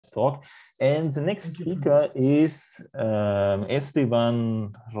talk. And the next speaker is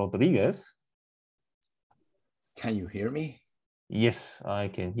Esteban Rodríguez. Can you hear me? Yes, I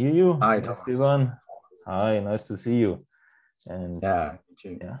can hear you. Hi, Esteban. Hi, nice to see you. And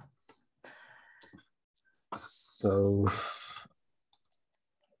yeah. So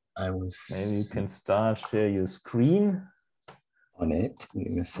I was maybe you can start share your screen on it.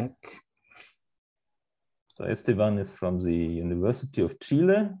 Give me a sec. So Esteban is from the University of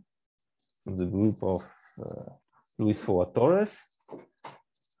Chile, from the group of Luis Torres.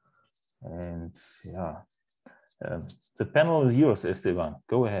 And yeah, the panel is yours, Esteban.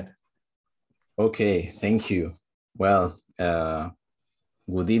 Go ahead. Okay, thank you. Well,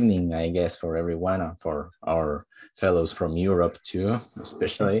 good evening, I guess, for everyone and for our fellows from Europe too,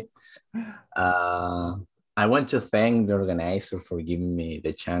 especially. I want to thank the organizer for giving me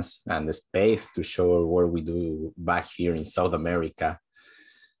the chance and the space to show what we do back here in South America.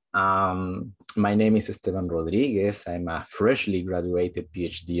 My name is Esteban Rodríguez. I'm a freshly graduated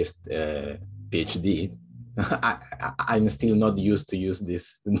PhD. I'm still not used to use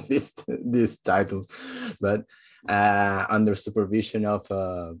this title, but under supervision of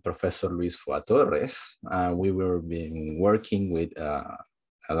Professor Luis Torres, we were been working with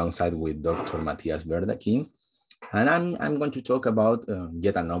alongside with Dr. Matías Verdakin, and I'm going to talk about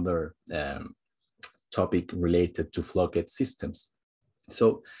yet another topic related to Floquet systems.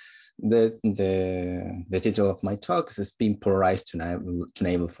 So the title of my talk is Spin-polarized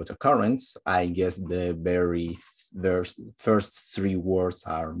tunable photocurrents. I guess the first three words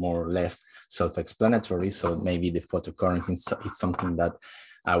are more or less self-explanatory, so maybe the photocurrent is something that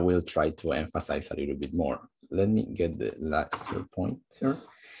I will try to emphasize a little bit more. Let me get the last point here.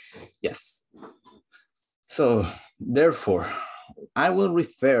 Yes. So therefore, I will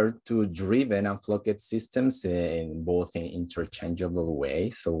refer to driven and Floquet systems in both in interchangeable way.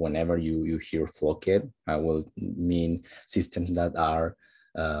 So whenever you hear Floquet, I will mean systems that are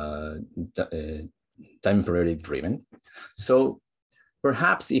temporarily driven. So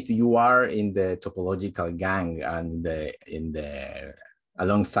perhaps if you are in the topological gang and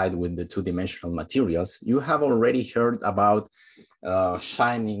alongside with the two-dimensional materials, you have already heard about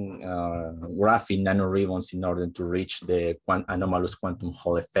shining graphene nanoribbons in order to reach the anomalous quantum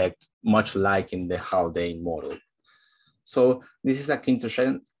Hall effect, much like in the Haldane model. So this is a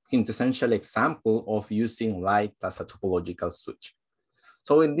quintessential example of using light as a topological switch.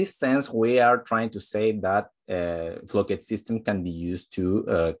 So in this sense, we are trying to say that Floquet system can be used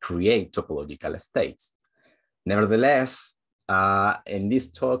to create topological states. Nevertheless, in this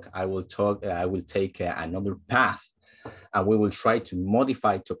talk, I will take another path, and we will try to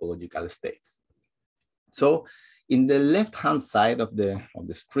modify topological states. So in the left-hand side of the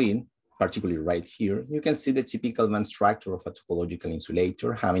screen, particularly right here, you can see the typical band structure of a topological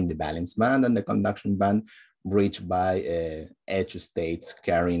insulator having the valence band and the conduction band bridged by edge states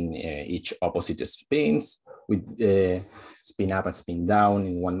carrying each opposite spins with spin up and spin down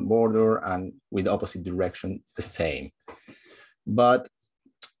in one border and with opposite direction the same. But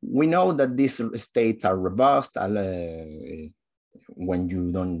we know that these states are robust when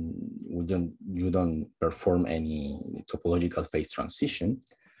you don't perform any topological phase transition.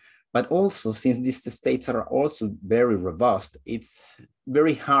 But also, since these states are also very robust, it's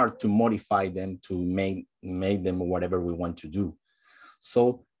very hard to modify them to make them whatever we want to do.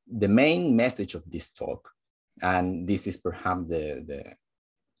 So the main message of this talk, and this is perhaps the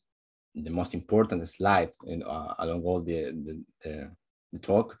most important slide along all the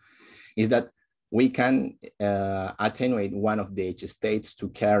talk, is that we can attenuate one of the H states to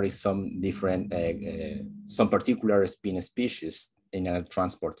carry some different, some particular spin species in a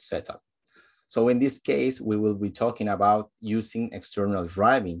transport setup. So in this case, we will be talking about using external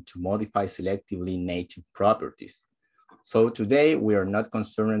driving to modify selectively native properties. So today we are not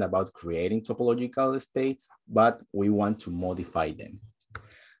concerned about creating topological states, but we want to modify them.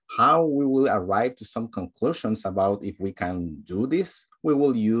 How we will arrive to some conclusions about if we can do this, we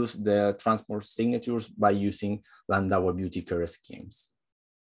will use the transport signatures by using Landauer-Buttiker schemes.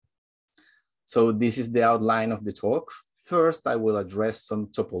 So this is the outline of the talk. First, I will address some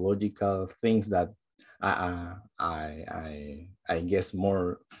topological things that I guess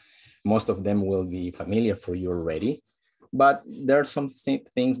most of them will be familiar for you already, but there are some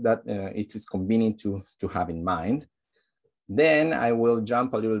things that it is convenient to have in mind. Then I will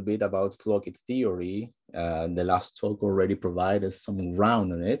jump a little bit about Floquet theory. The last talk already provided some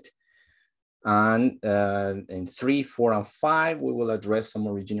ground on it. And in 3, 4, and 5, we will address some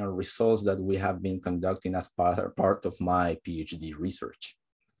original results that we have been conducting as part of my PhD research.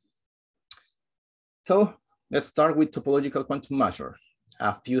 So let's start with topological quantum measure.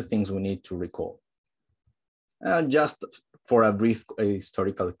 a few things we need to recall. Just for a brief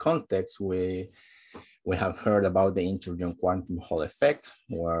historical context, we have heard about the integer quantum Hall effect,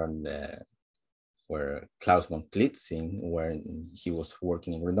 where Klaus von Klitzing, where he was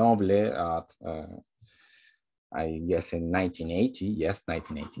working in Grenoble at, I guess in 1980, yes,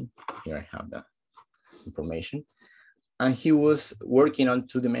 1980, here I have the information. And he was working on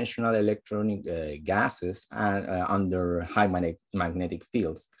two-dimensional electronic gases and under high magnetic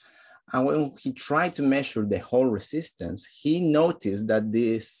fields. And when he tried to measure the Hall resistance, he noticed that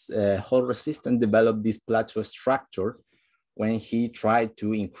this Hall resistance developed this plateau structure when he tried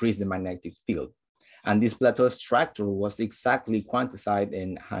to increase the magnetic field. And this plateau structure was exactly quantified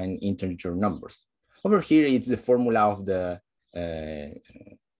in integer numbers. Over here, it's the formula of the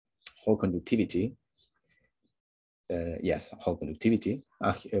Hall conductivity. Yes, Hall conductivity,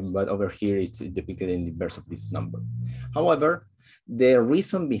 but over here it's depicted in the inverse of this number. However, the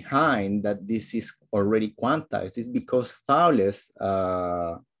reason behind that this is already quantized is because Thouless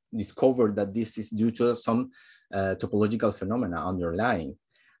discovered that this is due to some topological phenomena underlying.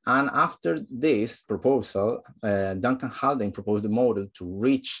 And after this proposal, Duncan Haldane proposed a model to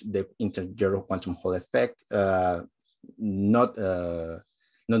reach the integer quantum Hall effect, not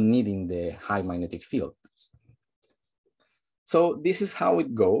needing the high magnetic field. So this is how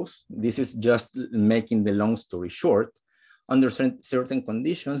it goes. This is just making the long story short. Under certain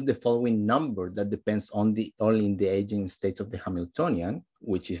conditions, the following number that depends on only in the aging states of the Hamiltonian,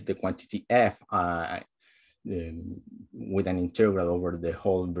 which is the quantity f with an integral over the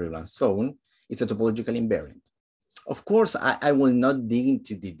whole Brillouin zone, it's a topological invariant. Of course, I will not dig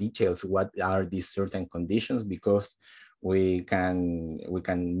into the details what are these certain conditions, because we can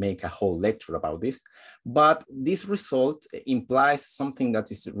make a whole lecture about this, but this result implies something that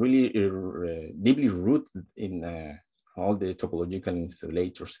is really deeply rooted in all the topological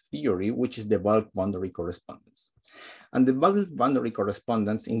insulators theory, which is the bulk boundary correspondence. And the bulk boundary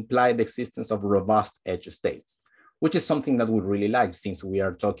correspondence implies the existence of robust edge states, which is something that we really like, since we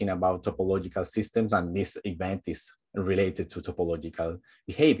are talking about topological systems and this event is related to topological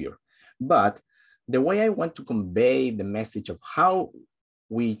behavior. But the way I want to convey the message of how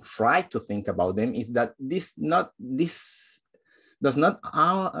we try to think about them is that this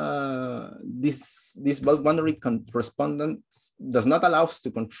bulk boundary correspondence does not allow us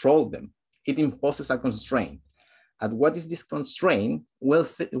to control them. It imposes a constraint. And what is this constraint? Well,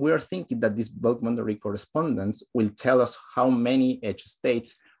 we are thinking that this bulk boundary correspondence will tell us how many edge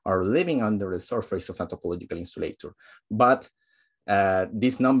states are living under the surface of a topological insulator. But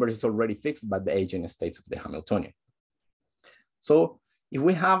this number is already fixed by the agent states of the Hamiltonian. So if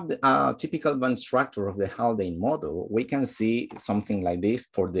we have the typical band structure of the Haldane model, we can see something like this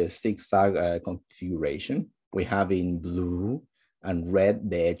for the zigzag configuration. We have in blue and red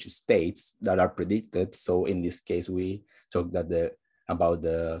the edge states that are predicted. So in this case, we talked about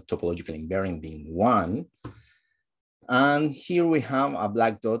the topological invariant being 1. And here we have a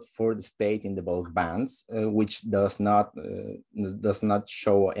black dot for the state in the bulk bands, which does not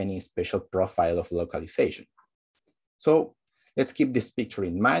show any special profile of localization. So let's keep this picture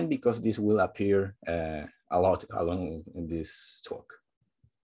in mind, because this will appear a lot along this talk.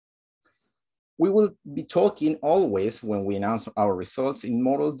 We will be talking always, when we announce our results, in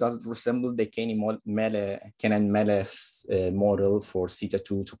models that resemble the Kenan-Melles model for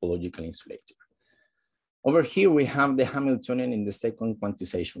zeta-2 topological insulator. Over here, we have the Hamiltonian in the second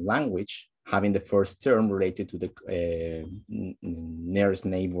quantization language, having the first term related to the nearest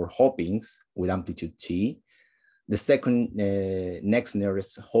neighbor hoppings with amplitude T. The second next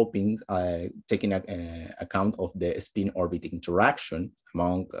nearest hopping, taking account of the spin orbit interaction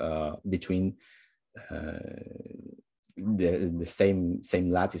between the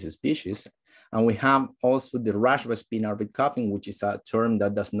same lattice species. And we have also the Rashba spin orbit coupling, which is a term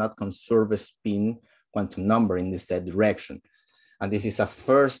that does not conserve a spin quantum number in the z direction. And this is a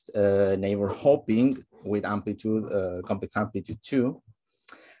first neighbor hopping with amplitude, complex amplitude 2.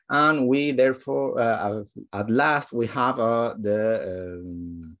 And we therefore, at last, we have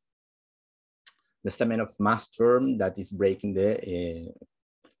the Semenov mass term that is breaking the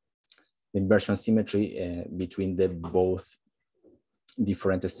inversion symmetry between the both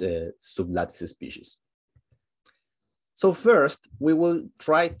different sublattice species. So first, we will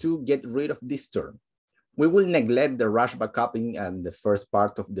try to get rid of this term. We will neglect the Rashba coupling and the first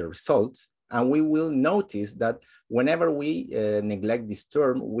part of the results, and we will notice that whenever we neglect this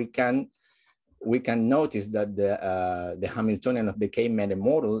term, we can notice that the Hamiltonian of the K-Mede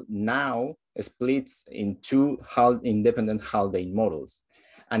model now splits in two independent Haldane models.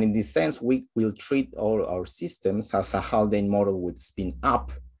 And in this sense, we will treat all our systems as a Haldane model with spin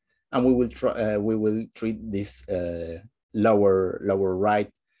up, and we will treat this lower right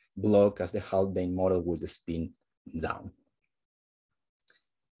block as the Haldane model with the spin down.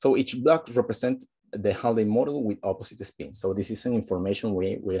 So each block represents the Haldane model with opposite spin. So this is an information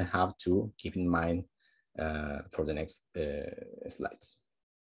we will have to keep in mind for the next slides.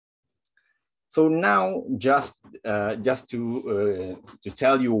 So now, just to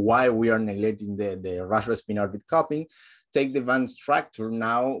tell you why we are neglecting the rational spin orbit coupling, take the band structure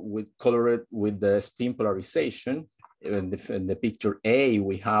now with colored with the spin polarization. In the picture A,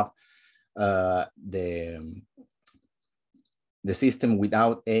 we have the system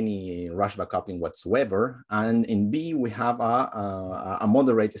without any Rashba coupling whatsoever, and in B we have a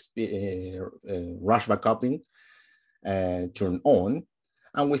moderate Rashba coupling turned on.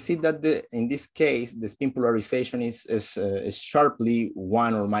 And we see that in this case, the spin polarization is sharply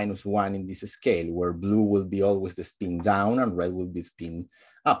 1 or -1 in this scale, where blue will be always the spin down and red will be spin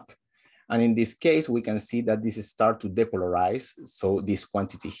up. And in this case, we can see that this starts to depolarize. So this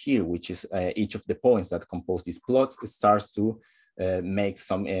quantity here, which is each of the points that compose this plot, starts to make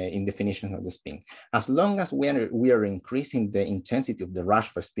some indefinition of the spin. As long as we are increasing the intensity of the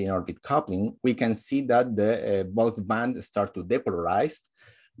Rashba spin orbit coupling, we can see that the bulk band starts to depolarize.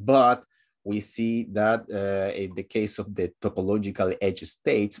 But we see that in the case of the topological edge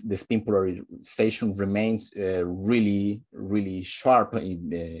states, the spin polarization remains really, really sharp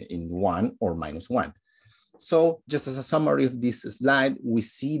in 1 or -1. So just as a summary of this slide, we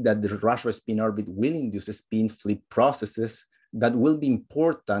see that the Rashba spin orbit will induce spin flip processes that will be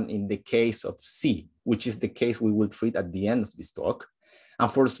important in the case of C, which is the case we will treat at the end of this talk.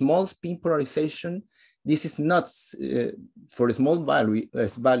 And for small spin polarization, this is not, for small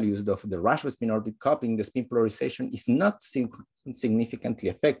values of the Rashba spin orbit coupling, the spin polarization is not significantly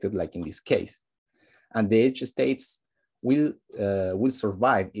affected like in this case. And the edge states will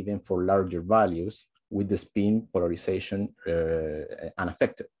survive even for larger values with the spin polarization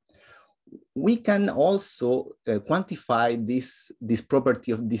unaffected. We can also quantify this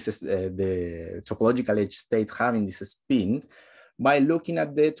property of the topological edge states having this spin by looking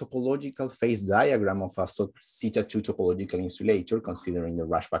at the topological phase diagram of a zeta-2 topological insulator, considering the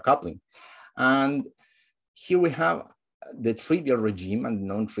Rashba coupling. And here we have the trivial regime and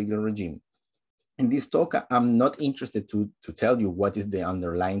non-trivial regime. In this talk, I'm not interested to tell you what is the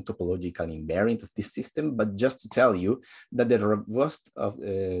underlying topological invariant of this system, but just to tell you that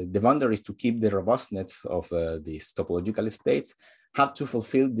the boundaries to keep the robustness of these topological states have to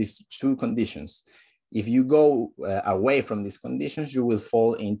fulfill these two conditions. If you go away from these conditions, you will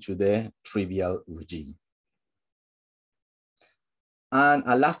fall into the trivial regime. And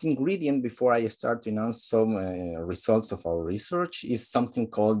a last ingredient before I start to announce some results of our research is something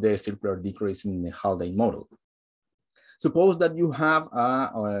called the circular dichroism in the Haldane model. Suppose that you have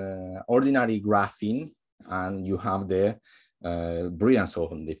an ordinary graphene and you have the brilliance of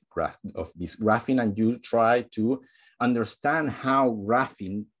this graphene, and you try to understand how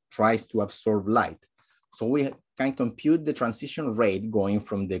graphene tries to absorb light. So we can compute the transition rate going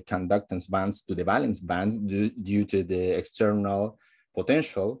from the conductance bands to the valence bands due to the external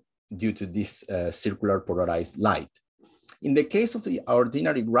potential due to this circular polarized light. In the case of the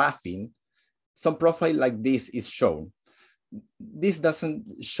ordinary graphene, some profile like this is shown. This doesn't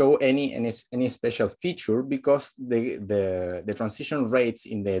show any special feature because the transition rates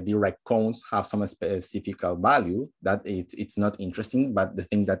in the direct cones have some specific value that it's not interesting, but the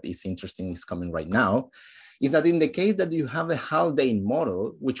thing that is interesting is coming right now, is that in the case that you have a Haldane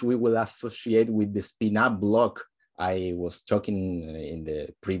model, which we will associate with the spin-up block I was talking in the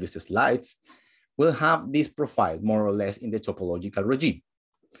previous slides, will have this profile more or less in the topological regime.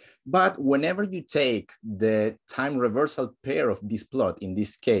 But whenever you take the time reversal pair of this plot, in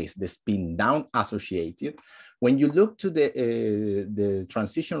this case, the spin down associated, when you look to the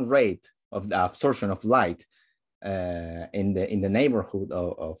transition rate of the absorption of light in the neighborhood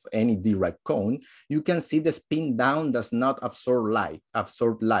of any direct cone, you can see the spin down does not absorb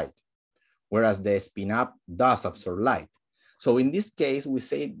light, whereas the spin up does absorb light. So in this case, we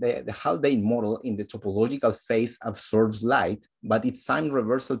say the Haldane model in the topological phase absorbs light, but its sign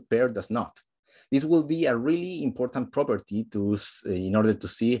reversal pair does not. This will be a really important property in order to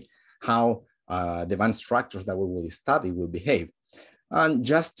see how the band structures that we will study will behave. And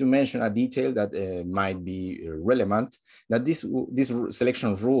just to mention a detail that might be relevant, that this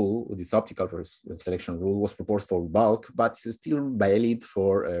selection rule, this optical selection rule, was proposed for bulk, but it's still valid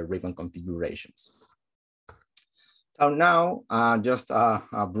for ribbon configurations. So now, just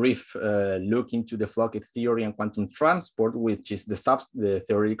a brief look into the Floquet theory and quantum transport, which is the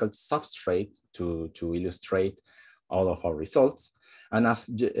theoretical substrate to illustrate all of our results. And as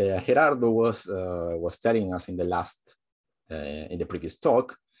Gerardo was telling us in the previous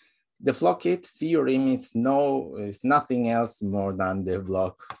talk, the Floquet theorem is nothing else more than the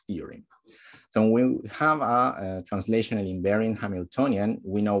block theorem. So when we have a translational invariant Hamiltonian,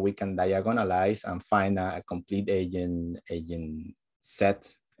 we know we can diagonalize and find a complete eigen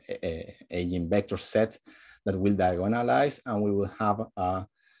vector set that will diagonalize, and we will have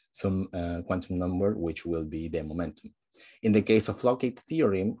some quantum number, which will be the momentum. In the case of Floquet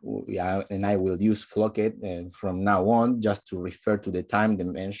theorem, and I will use Floquet from now on just to refer to the time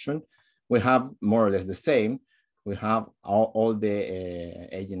dimension, we have more or less the same. We have all the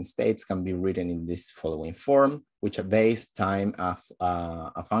eigenstates can be written in this following form, which are base time of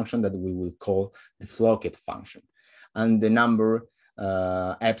a function that we will call the Floquet function. And the number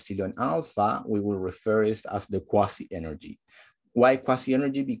epsilon alpha, we will refer it as the quasi-energy. Why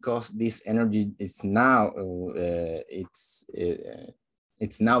quasi-energy? Because this energy is now, it's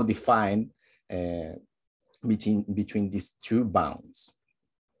now defined between these two bounds.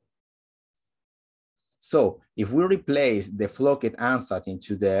 So if we replace the Floquet ansatz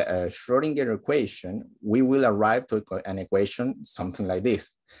into the Schrodinger equation, we will arrive to an equation something like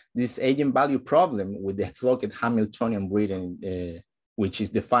this. This eigenvalue problem with the Floquet Hamiltonian written, which is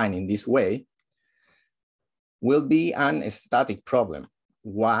defined in this way, will be an static problem.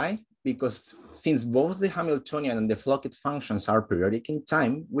 Why? Because since both the Hamiltonian and the Floquet functions are periodic in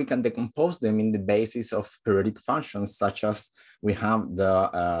time, we can decompose them in the basis of periodic functions, such as we have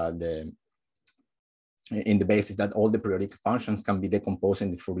in the basis that all the periodic functions can be decomposed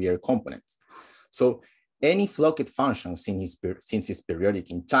in the Fourier components. So any Floquet function, since it's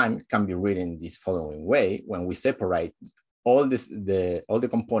periodic in time, can be written this following way when we separate all the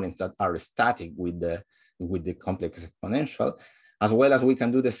components that are static with the complex exponential, as well as we can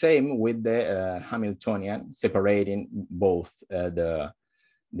do the same with the Hamiltonian, separating both the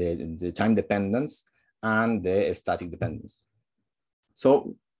time dependence and the static dependence.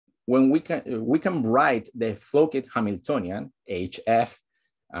 So when we can write the Floquet Hamiltonian, HF,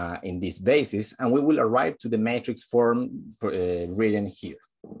 in this basis, and we will arrive to the matrix form written here.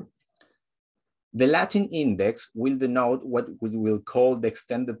 The Latin index will denote what we will call the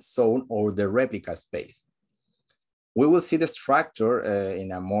extended zone or the replica space. We will see the structure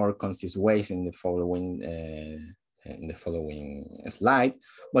in a more concise way in the following slide,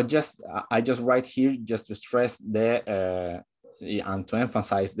 but I just write here just to stress and to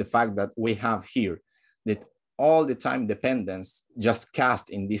emphasize the fact that we have here that all the time dependence just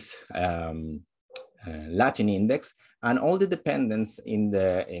cast in this Latin index, and all the dependence in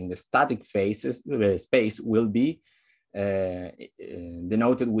the static space will be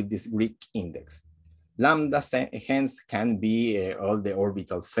denoted with this Greek index. Lambda hence can be all the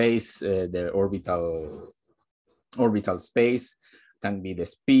orbital phase, the orbital space, can be the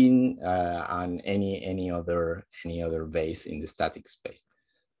spin and any other base in the static space.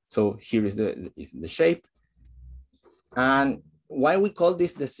 So here is the shape. And why we call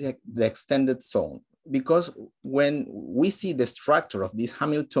this the extended zone? Because when we see the structure of this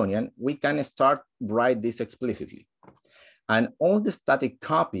Hamiltonian, we can start write this explicitly. And all the static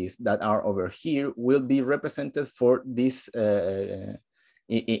copies that are over here will be represented for this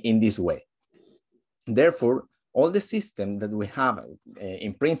in this way. Therefore, all the system that we have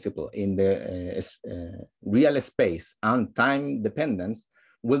in principle in the real space and time dependence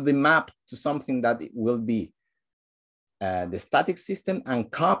will be mapped to something that will be the static system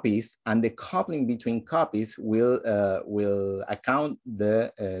and copies, and the coupling between copies will account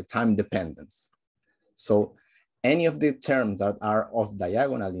the time dependence. So any of the terms that are off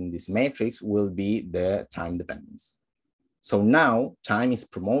diagonal in this matrix will be the time dependence. So now time is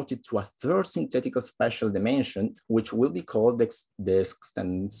promoted to a third synthetical spatial dimension, which will be called the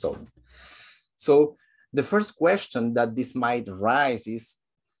extended zone. So the first question that this might raise is,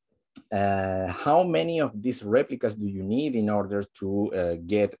 how many of these replicas do you need in order to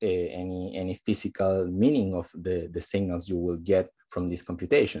get any physical meaning of the signals you will get from these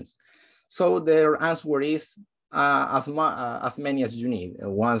computations? So their answer is as many as you need.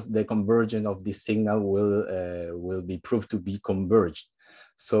 Once the convergence of this signal will be proved to be converged.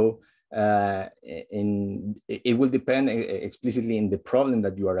 So it will depend explicitly in the problem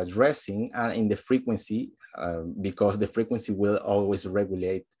that you are addressing and in the frequency, because the frequency will always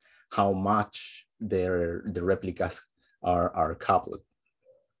regulate how much the replicas are coupled.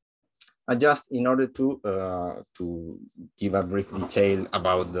 And just in order to give a brief detail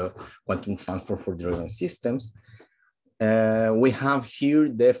about the quantum transport for driven systems, We have here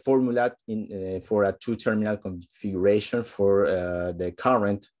the formula for a two-terminal configuration for the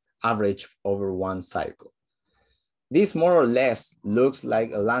current average over one cycle. This more or less looks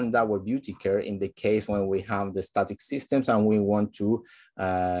like a Landauer Büttiker in the case when we have the static systems and we want to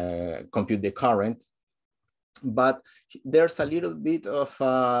compute the current. But there's a little bit of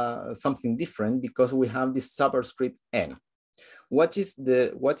something different because we have this superscript n. What is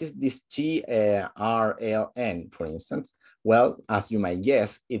this TRLN, for instance? Well, as you might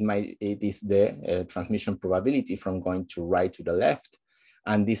guess, it is the transmission probability from going to right to the left,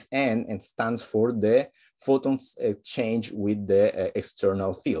 and this n stands for the photons exchange with the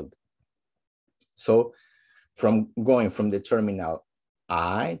external field. So, going from the terminal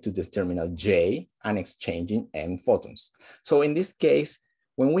I to the terminal J and exchanging n photons. So, in this case,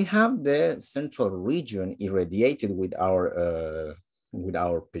 when we have the central region irradiated with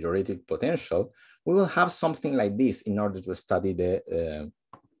our periodic potential, we will have something like this in order to study the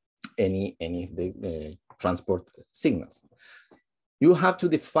any of the transport signals. You have to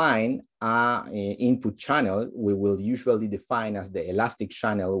define an input channel. We will usually define as the elastic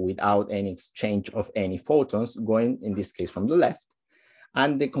channel without any exchange of any photons going, in this case, from the left.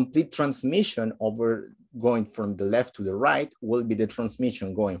 And the complete transmission over going from the left to the right will be the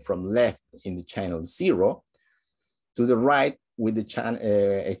transmission going from left in the channel 0 to the right with the channel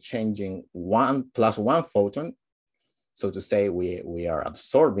exchanging 1 + 1 photon. So to say, we are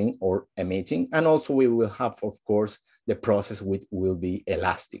absorbing or emitting, and also we will have, of course, the process which will be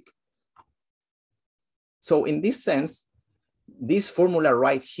elastic. So in this sense, this formula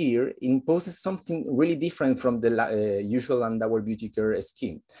right here imposes something really different from the usual Landauer Büttiker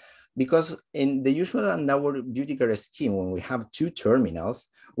scheme. Because in the usual Landauer Büttiker scheme, when we have two terminals,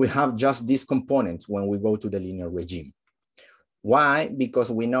 we have just these components when we go to the linear regime. Why? Because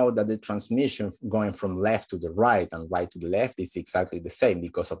we know that the transmission going from left to the right and right to the left is exactly the same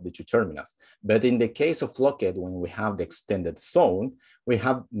because of the two terminals. But in the case of Floquet, when we have the extended zone, we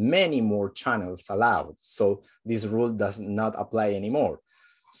have many more channels allowed. So this rule does not apply anymore.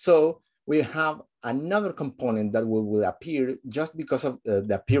 So we have another component that will appear just because of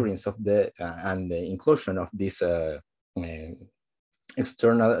the appearance of the and the inclusion of this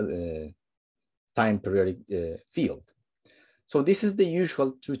external time periodic field. So this is the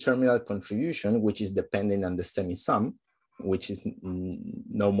usual two-terminal contribution, which is dependent on the semi-sum, which is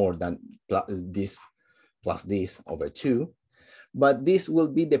no more than this plus this over 2. But this will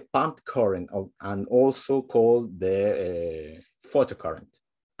be the pumped current and also called the photocurrent.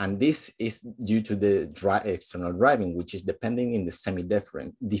 And this is due to the external driving, which is depending in the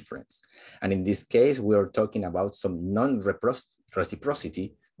semi-difference. And in this case, we are talking about some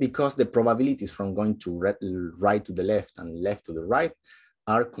non-reciprocity because the probabilities from going to right to the left and left to the right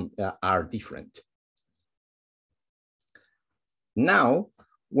are different. Now,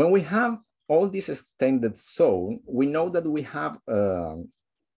 when we have all this extended zone, we know that we have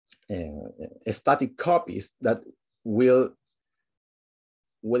static copies that will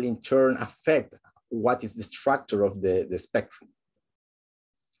in turn affect what is the structure of the spectrum.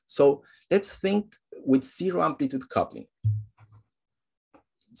 So let's think with zero amplitude coupling.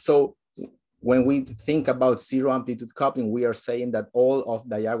 So when we think about zero amplitude coupling, we are saying that all of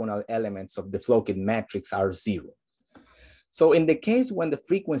diagonal elements of the Floquet matrix are 0. So in the case when the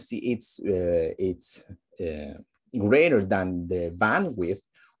frequency is greater than the bandwidth,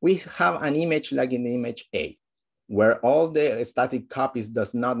 we have an image like in the image A, where all the static copies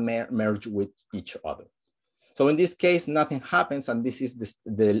does not merge with each other. So in this case, nothing happens, and this is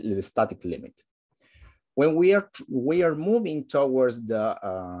the static limit. When we are moving towards the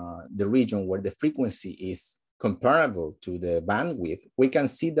region where the frequency is comparable to the bandwidth, we can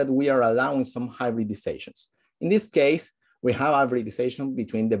see that we are allowing some hybridizations. In this case, we have hybridization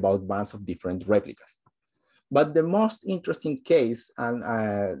between the bulk bands of different replicas. But the most interesting case, and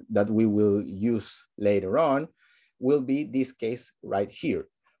that we will use later on, will be this case right here,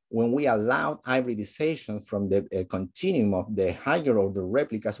 when we allow hybridization from the continuum of the higher order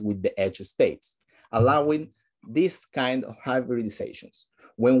replicas with the edge states, allowing this kind of hybridizations.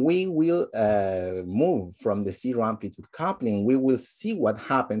 When we will move from the zero amplitude coupling, we will see what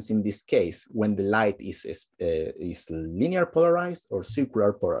happens in this case when the light is linear polarized or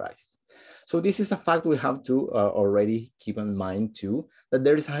circular polarized. So this is a fact we have to already keep in mind too, that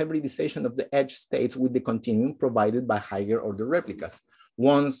there is a hybridization of the edge states with the continuum provided by higher order replicas.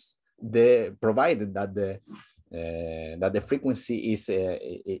 Once provided that the frequency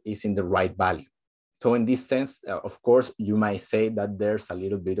is in the right value. So in this sense, of course, you might say that there's a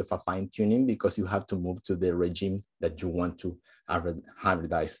little bit of a fine tuning because you have to move to the regime that you want to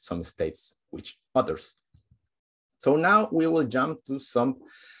hybridize some states with others. So now we will jump to some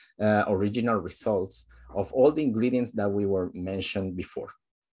original results of all the ingredients that we were mentioned before.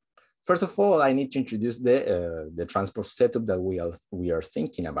 First of all, I need to introduce the transport setup that we are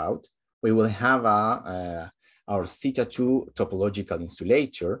thinking about. We will have our θ2 topological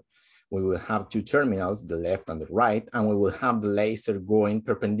insulator. We will have two terminals, the left and the right, and we will have the laser going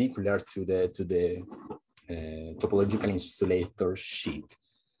perpendicular to the topological insulator sheet.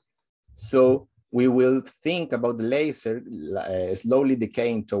 So we will think about the laser slowly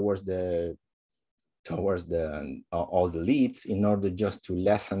decaying towards all the leads in order just to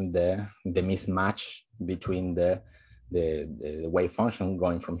lessen the mismatch between the wave function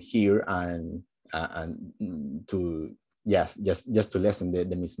going from here and to just to lessen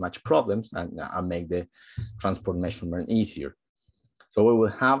the mismatch problems and make the transport measurement easier. So we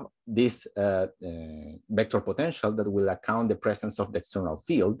will have this vector potential that will account the presence of the external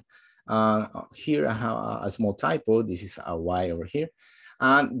field. Here I have a small typo. This is a y over here.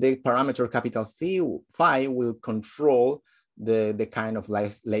 And the parameter capital phi will control the kind of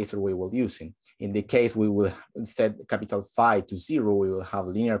laser we will using. In the case we will set capital phi to 0, we will have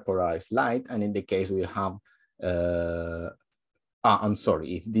linear polarized light. And in the case we have, I'm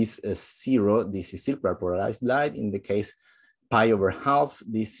sorry, if this is 0, this is circular polarized light. In the case pi over half,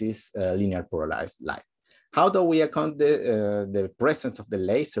 this is linear polarized light. How do we account the presence of the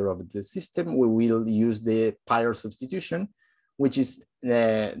laser of the system? We will use the Pyre substitution, which is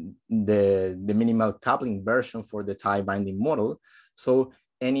the minimal coupling version for the tie binding model. So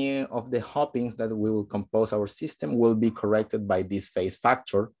any of the hoppings that we will compose our system will be corrected by this phase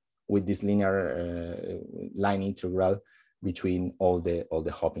factor with this linear line integral between all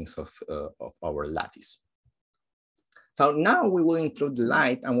the hoppings of our lattice. So now we will include the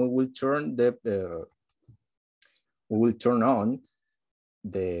light and we will turn on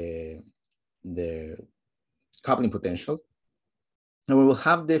the coupling potential. And we will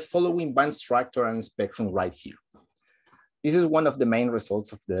have the following band structure and spectrum right here. This is one of the main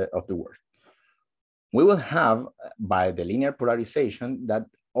results of the work. We will have, by the linear polarization, that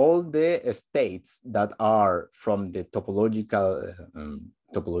all the states that are from the topological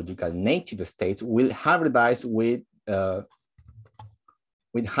native states will hybridize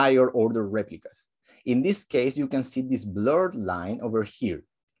with higher order replicas. In this case, you can see this blurred line over here,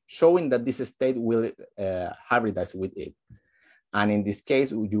 showing that this state will hybridize with it. And in this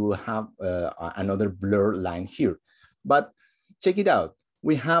case, you will have another blur line here. But check it out.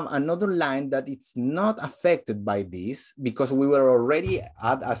 We have another line that it's not affected by this because we were already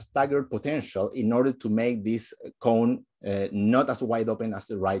at a staggered potential in order to make this cone not as wide open as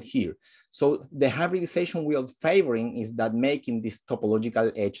right here. So the hybridization we are favoring is that making these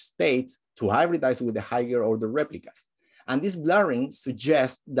topological edge states to hybridize with the higher order replicas. And this blurring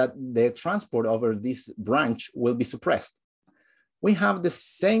suggests that the transport over this branch will be suppressed. We have the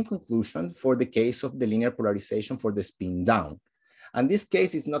same conclusion for the case of the linear polarization for the spin down. And this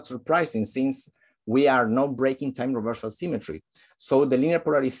case is not surprising since we are not breaking time reversal symmetry. So the linear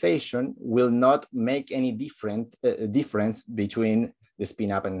polarization will not make any difference between the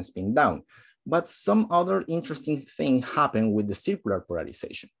spin up and the spin down. But some other interesting thing happened with the circular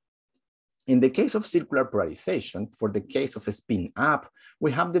polarization. In the case of circular polarization, for the case of a spin up,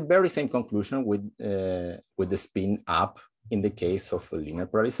 we have the very same conclusion with the spin up in the case of a linear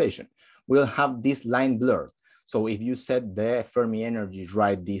polarization. We'll have this line blurred. So if you set the Fermi energy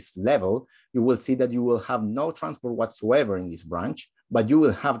right this level, you will see that you will have no transport whatsoever in this branch, but you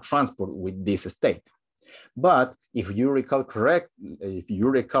will have transport with this state. But if you recall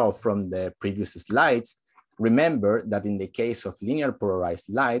from the previous slides, remember that in the case of linear polarized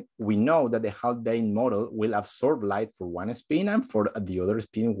light, we know that the Haldane model will absorb light for one spin and for the other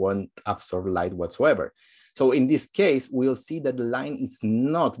spin won't absorb light whatsoever. So in this case, we'll see that the line is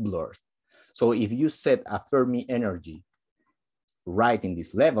not blurred. So if you set a Fermi energy right in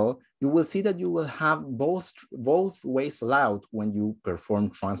this level, you will see that you will have both ways allowed when you perform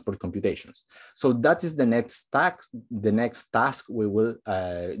transport computations. So that is the next task we will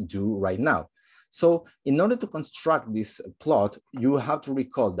do right now. So in order to construct this plot, you have to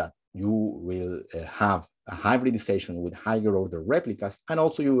recall that you will have a hybridization with higher order replicas, and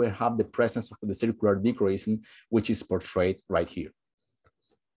also you will have the presence of the circular dichroism, which is portrayed right here.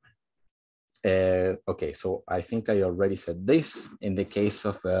 Okay, so I think I already said this. In the case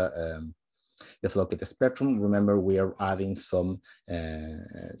of the Floquet spectrum, remember we are adding some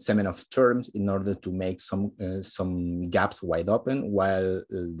Semenov terms in order to make some gaps wide open, while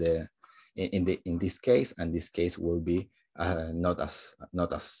in this case will be not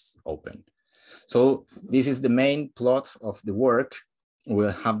as open. So this is the main plot of the work.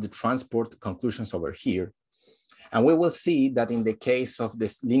 We'll have the transport conclusions over here. And we will see that in the case of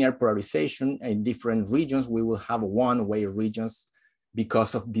this linear polarization in different regions, we will have one-way regions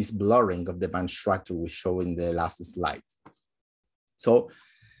because of this blurring of the band structure we showed in the last slides. So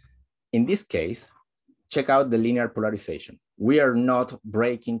in this case, check out the linear polarization. We are not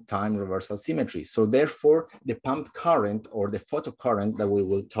breaking time reversal symmetry. So therefore, the pumped current or the photocurrent that we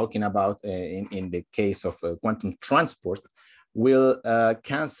were talking about in the case of quantum transport will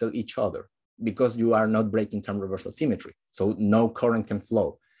cancel each other because you are not breaking time reversal symmetry. So no current can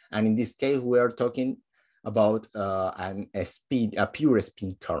flow. And in this case, we are talking about a pure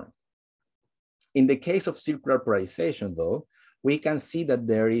spin current. In the case of circular polarization, though, we can see that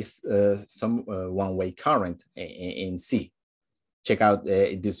there is some one-way current in C. Check out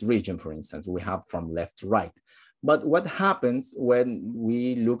this region, for instance, we have from left to right. But what happens when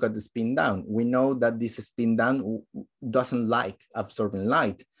we look at the spin down? We know that this spin down doesn't like absorbing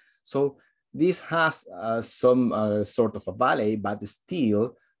light. So this has some sort of a valley, but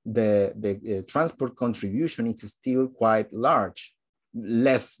still the transport contribution is still quite large,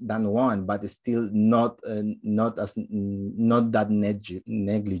 less than 1, but still not that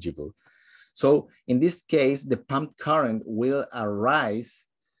negligible. So in this case, the pumped current will arise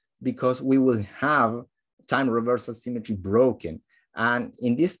because we will have time reversal symmetry broken. And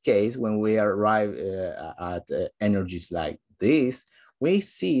in this case, when we arrive at energies like this, we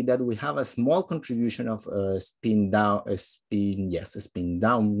see that we have a small contribution of spin down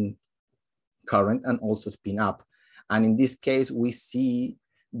current and also spin up. And in this case, we see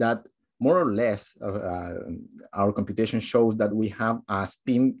that more or less our computation shows that we have a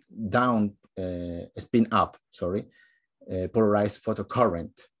spin up, polarized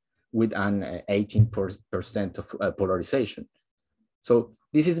photocurrent with an 18% of polarization. So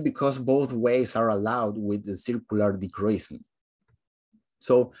this is because both ways are allowed with the circular dichroism.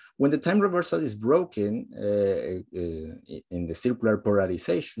 So when the time reversal is broken in the circular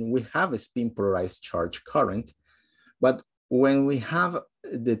polarization, we have a spin polarized charge current. But when we have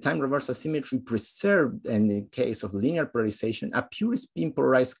the time reversal symmetry preserved in the case of linear polarization, a pure spin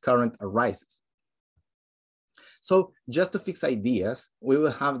polarized current arises. So just to fix ideas, we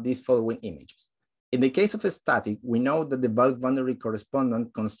will have these following images. In the case of a static, we know that the bulk boundary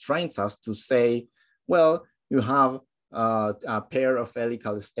correspondence constrains us to say, well, you have a pair of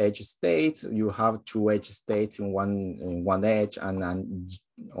helical edge states, you have 2 edge states in one edge and then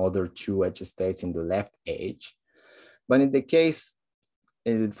other 2 edge states in the left edge. But in the case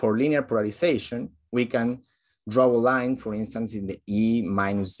for linear polarization, we can draw a line, for instance, in the E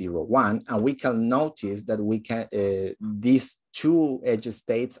minus 0,1, and we can notice that we can these 2 edge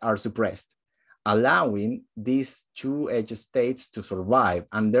states are suppressed, allowing these 2 edge states to survive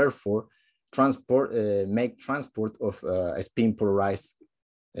and therefore make transport of a spin polarized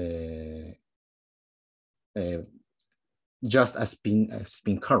just a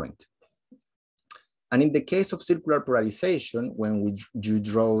spin current. And in the case of circular polarization, when you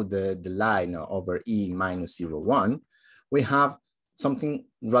draw the line over E minus 0,1, we have something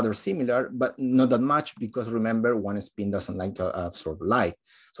rather similar, but not that much because remember, one spin doesn't like to absorb light.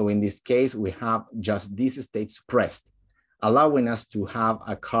 So in this case, we have just this state suppressed, allowing us to have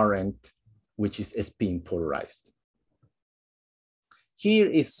a current which is spin polarized. Here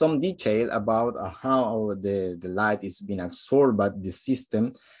is some detail about how the light is being absorbed by the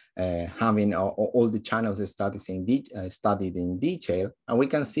system, having all the channels studied in detail. And we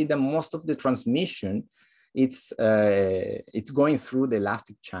can see that most of the transmission, it's going through the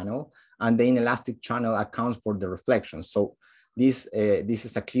elastic channel, and the inelastic channel accounts for the reflection. So this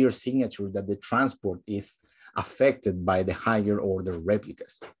is a clear signature that the transport is affected by the higher order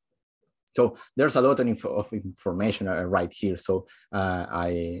replicas. So there's a lot of information right here. So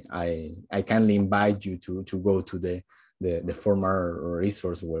I kindly invite you to go to the former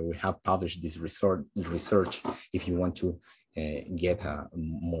resource where we have published this research if you want to get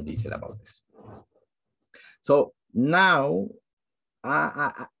more detail about this. So now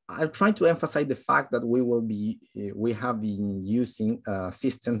I'm trying to emphasize the fact that we have been using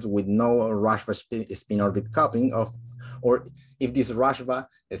systems with no Rashba spin orbit coupling or if this Rashba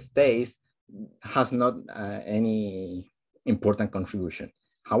stays, has not any important contribution.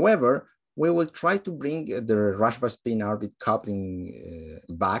 However, we will try to bring the Rashba spin orbit coupling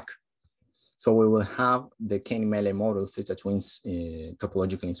back. So we will have the Kenny-Meillet model theta twins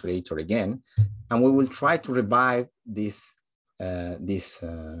topological insulator again, and we will try to revive this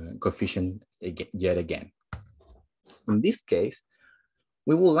coefficient yet again. In this case,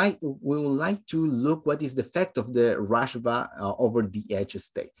 we would like to look what is the effect of the Rashba over the edge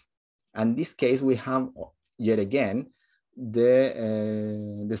states. And in this case, we have yet again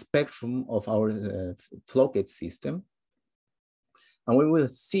the spectrum of our Floquet system. And we will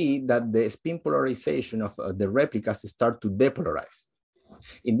see that the spin polarization of the replicas start to depolarize.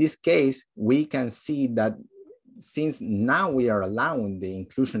 In this case, we can see that since now we are allowing the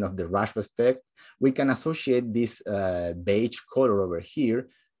inclusion of the Rashba effect, we can associate this beige color over here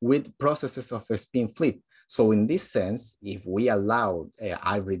with processes of a spin flip. So in this sense, if we allow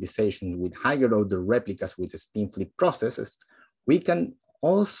hybridization with higher order replicas with spin flip processes, we can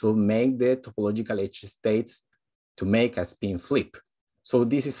also make the topological edge states to make a spin flip. So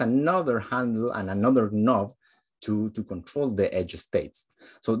this is another handle and another knob to control the edge states.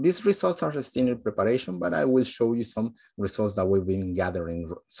 So these results are still in preparation, but I will show you some results that we've been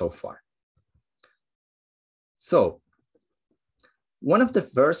gathering so far. So one of the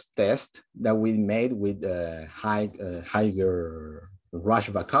first tests that we made with higher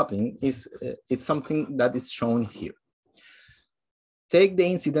Rashba coupling is something that is shown here. Take the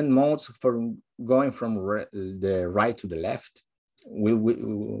incident modes from going from the right to the left.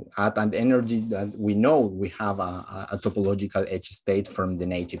 We'll at an energy that we know we have a topological edge state from the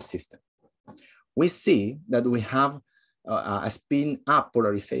native system. We see that we have a spin up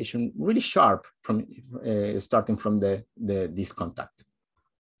polarization really sharp from starting from this contact.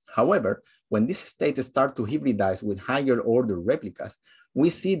 However, when this state starts to hybridize with higher order replicas,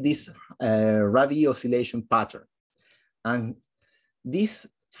 we see this Rabi oscillation pattern. And this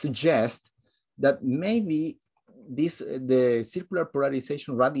suggests that maybe the circular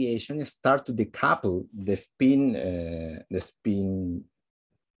polarization radiation start to decouple the spin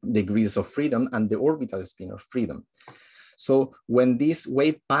degrees of freedom and the orbital spin of freedom. So when this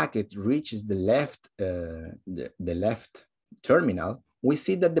wave packet reaches the left terminal, we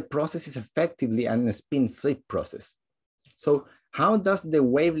see that the process is effectively a spin flip process. So how does the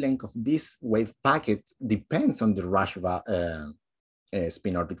wavelength of this wave packet depends on the Rashba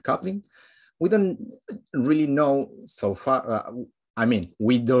spin orbit coupling? We don't really know so far. I mean,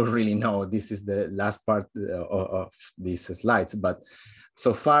 we don't really know. This is the last part of these slides, but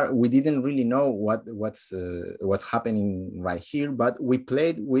so far we didn't really know what's happening right here. But we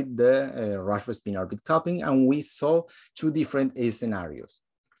played with the Rashba spin orbit coupling, and we saw two different scenarios.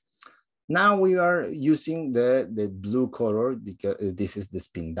 Now we are using the blue color because this is the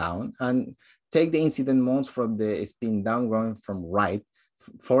spin down, and take the incident modes from the spin down going from right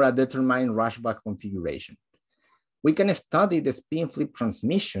for a determined Rashba configuration. We can study the spin flip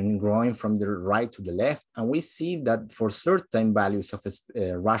transmission growing from the right to the left, and we see that for certain values of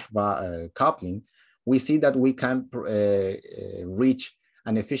Rashba coupling, we see that we can reach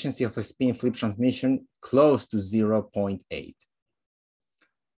an efficiency of a spin flip transmission close to 0.8.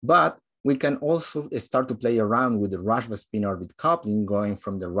 But we can also start to play around with the Rashba spin orbit coupling going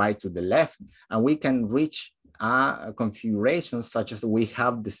from the right to the left, and we can reach a configuration such as we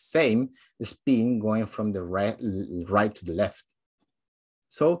have the same spin going from the right to the left.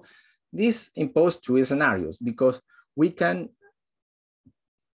 So this imposes two scenarios because we can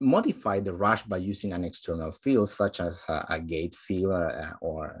modify the Rashba using an external field such as a gate field a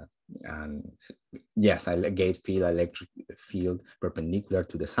gate field, electric field perpendicular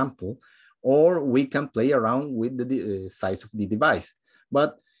to the sample, or we can play around with the size of the device.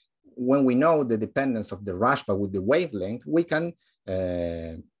 But when we know the dependence of the Rashba with the wavelength, we can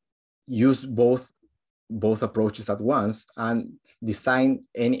use both approaches at once and design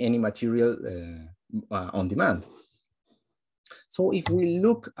any material on demand. So if we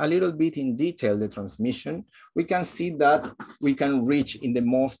look a little bit in detail the transmission, we can see that we can reach in the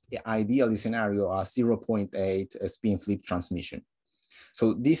most ideal scenario a 0.8 spin flip transmission.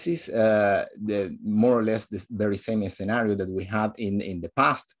 So this is the more or less the very same scenario that we had in the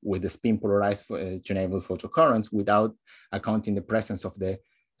past with the spin polarized tunable photocurrents without accounting the presence of the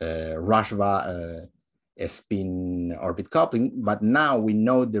Rashba spin orbit coupling. But now we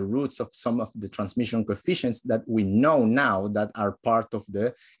know the roots of some of the transmission coefficients that we know now that are part of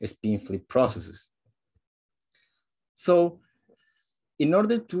the spin flip processes. So in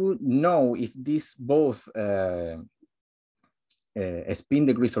order to know if these both spin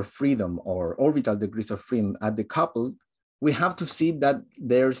degrees of freedom or orbital degrees of freedom are decoupled, we have to see that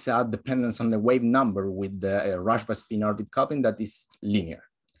there's a dependence on the wave number with the Rashba spin orbit coupling that is linear.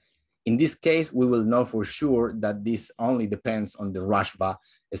 In this case, we will know for sure that this only depends on the Rashba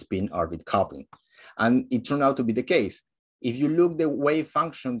spin orbit coupling. And it turned out to be the case. If you look the wave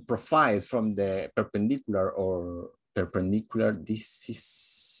function profile from the perpendicular, this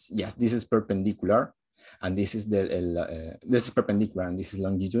is perpendicular, and this is this is perpendicular and this is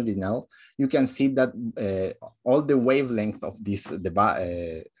longitudinal. You can see that all the wavelength of this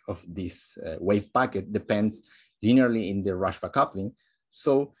wave packet depends linearly in the Rashba coupling.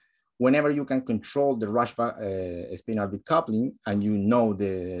 So whenever you can control the Rashba spin-orbit coupling and you know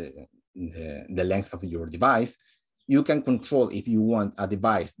the length of your device, you can control if you want a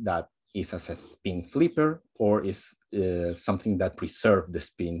device that is as a spin flipper or is something that preserves the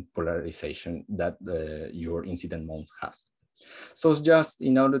spin polarization that your incident mode has. So just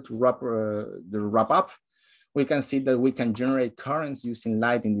in order to wrap up, we can see that we can generate currents using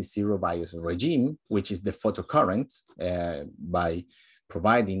light in the zero bias regime, which is the photocurrents, by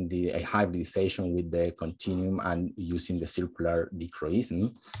providing a hybridization with the continuum and using the circular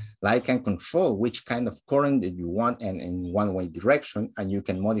dichroism. Light can control which kind of current that you want and in one-way direction, and you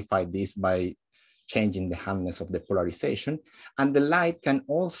can modify this by changing the handness of the polarization. And the light can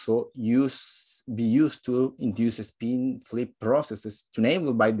also be used to induce spin flip processes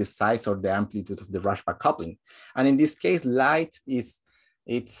tunable by the size or the amplitude of the Rashba coupling. And in this case, light has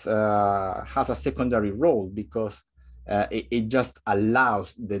a secondary role because it just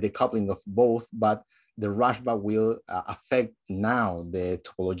allows the decoupling of both, but the Rashba will affect now the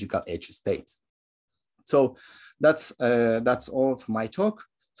topological edge states. So that's all for my talk.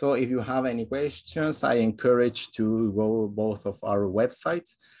 So if you have any questions, I encourage to go both of our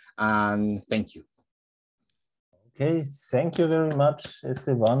websites, and thank you. Okay, thank you very much,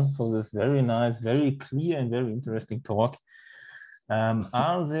 Esteban, for this very nice, very clear and very interesting talk.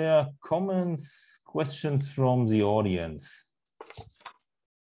 Are there comments, questions from the audience?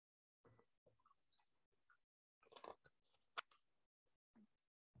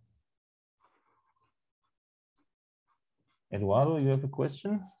 Eduardo, you have a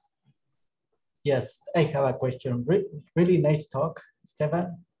question? Yes, I have a question. Really nice talk,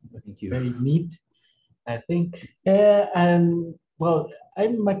 Esteban. Thank you. Very neat, I think. And well,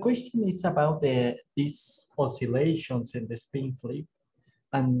 my question is about these oscillations in the spin flip,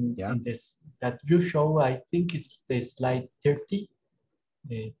 and in this that you show, I think it's the slide 30,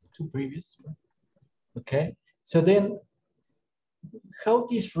 the two previous one. Okay, so then how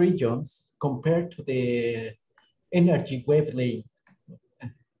these regions compare to the energy wavelength,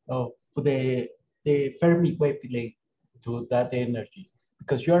 to the Fermi wavelength to that energy,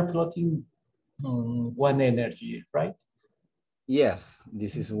 because you are plotting one energy, right? Yes,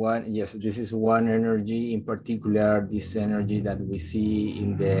 this is one. Yes, this is one energy in particular. This energy that we see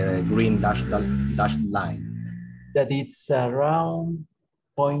in the green dashed line. That it's around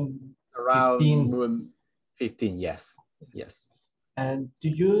 0.15. 15. Yes, yes. And do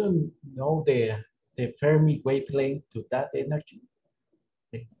you know the Fermi wavelength to that energy?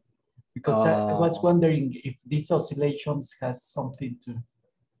 Because I was wondering if these oscillations has something to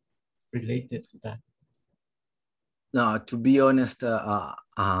related to that. No, to be honest, no.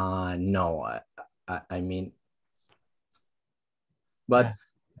 I mean, but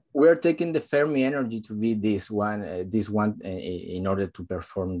we're taking the Fermi energy to be this one in order to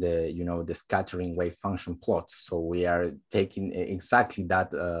perform the the scattering wave function plot. So we are taking exactly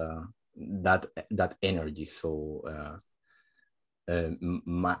that that energy. So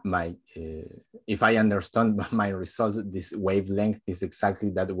if I understand my results, this wavelength is exactly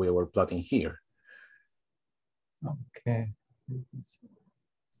that we were plotting here. Okay.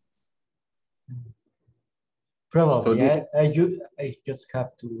 Probably, so I just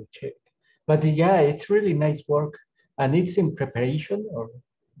have to check. But yeah, it's really nice work, and it's in preparation, or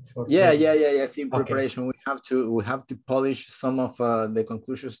yes, in preparation. Okay. We have to polish some of the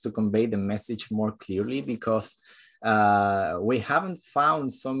conclusions to convey the message more clearly, because we haven't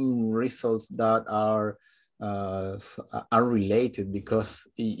found some results that are related, because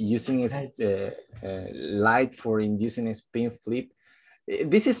using light for inducing a spin flip,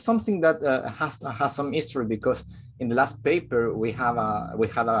 this is something that has some history, because in the last paper we had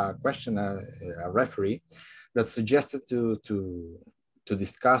a question, a referee that suggested to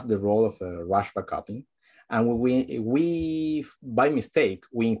discuss the role of Rashba coupling, and we by mistake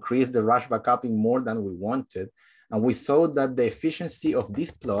we increased the Rashba coupling more than we wanted, and we saw that the efficiency of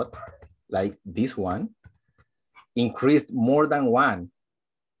this plot, like this one, increased more than 1.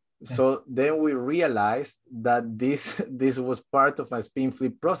 So then we realized that this was part of a spin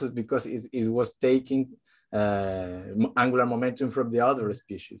flip process, because it was taking angular momentum from the other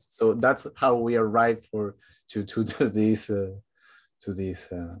species. So that's how we arrived to this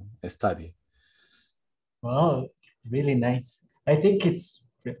study. Oh, really nice. I think it's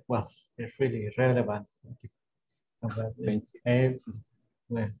really relevant. Thank you.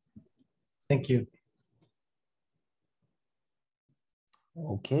 Well, thank you.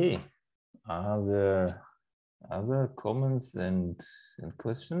 Okay, are there other comments and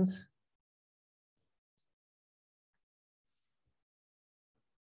questions?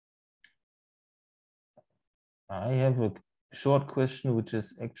 I have a short question which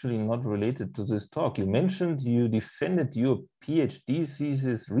is actually not related to this talk. You mentioned you defended your PhD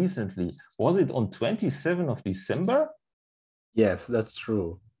thesis recently. Was it on 27th of December? Yes, that's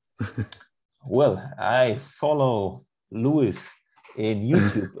true. Well, I follow Louis in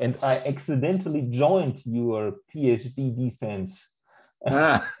YouTube and I accidentally joined your PhD defense.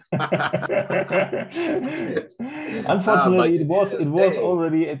 Unfortunately, it was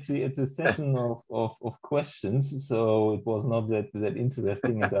already at the session of questions, so it was not that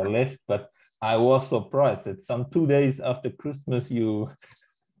interesting, and I left. But I was surprised that some 2 days after Christmas, you.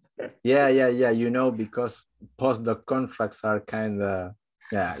 Yeah. You know, because postdoc contracts are kind of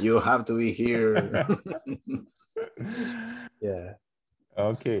you have to be here. Yeah.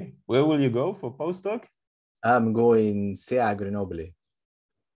 Okay, where will you go for postdoc? I'm going CA Grenoble.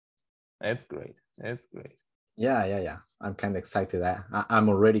 That's great. That's great. Yeah. I'm kind of excited. I'm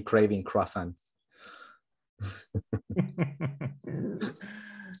already craving croissants.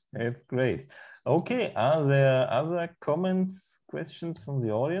 That's great. Okay, are there other comments, questions from the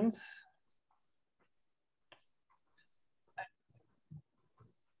audience?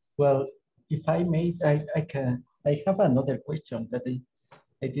 Well, if I may, I have another question that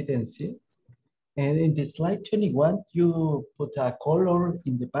I didn't see. And in the slide 21, you put a color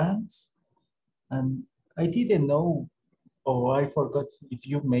in the bands, and I didn't know, or I forgot if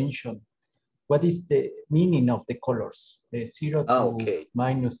you mentioned, what is the meaning of the colors, the 0 to -2? Okay.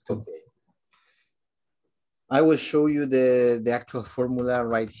 I will show you the actual formula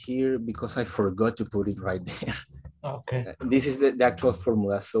right here because I forgot to put it right there. Okay. This is the actual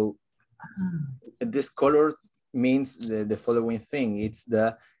formula. So this color means the following thing. It's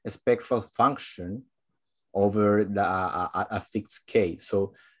the spectral function over a fixed K.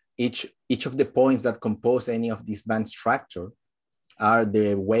 So each of the points that compose any of this band structure are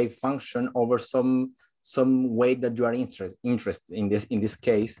the wave function over some weight that you are interested in. This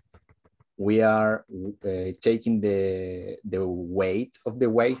case, we are taking the weight of the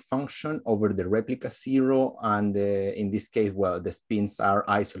wave function over the replica 0, and in this case, well, the spins are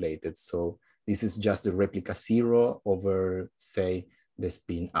isolated. So this is just the replica 0 over, say, the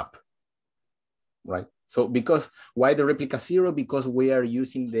spin up, right? So why the replica 0? Because we are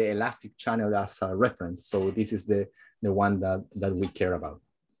using the elastic channel as a reference. So this is the one that we care about.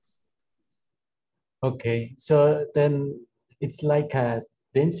 Okay, so then it's like a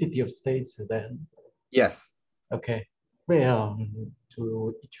density of states then? Yes. Okay, well,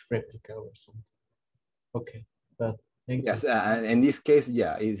 to each replica or something. Okay, but thank you. Yes, and in this case,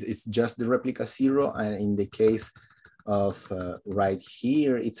 yeah, it's just the replica 0, and in the case of right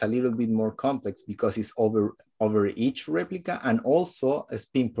here, it's a little bit more complex because it's over each replica and also a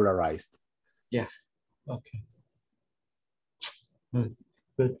spin polarized. Yeah, okay.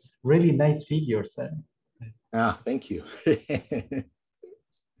 But really nice figures. Thank you.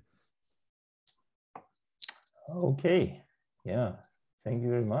 Okay, yeah, thank you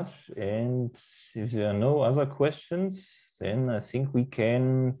very much. And if there are no other questions, then I think we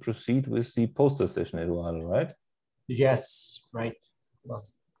can proceed with the poster session, Eduardo, right? Yes, right. Well,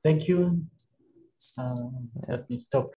 thank you. Let me stop.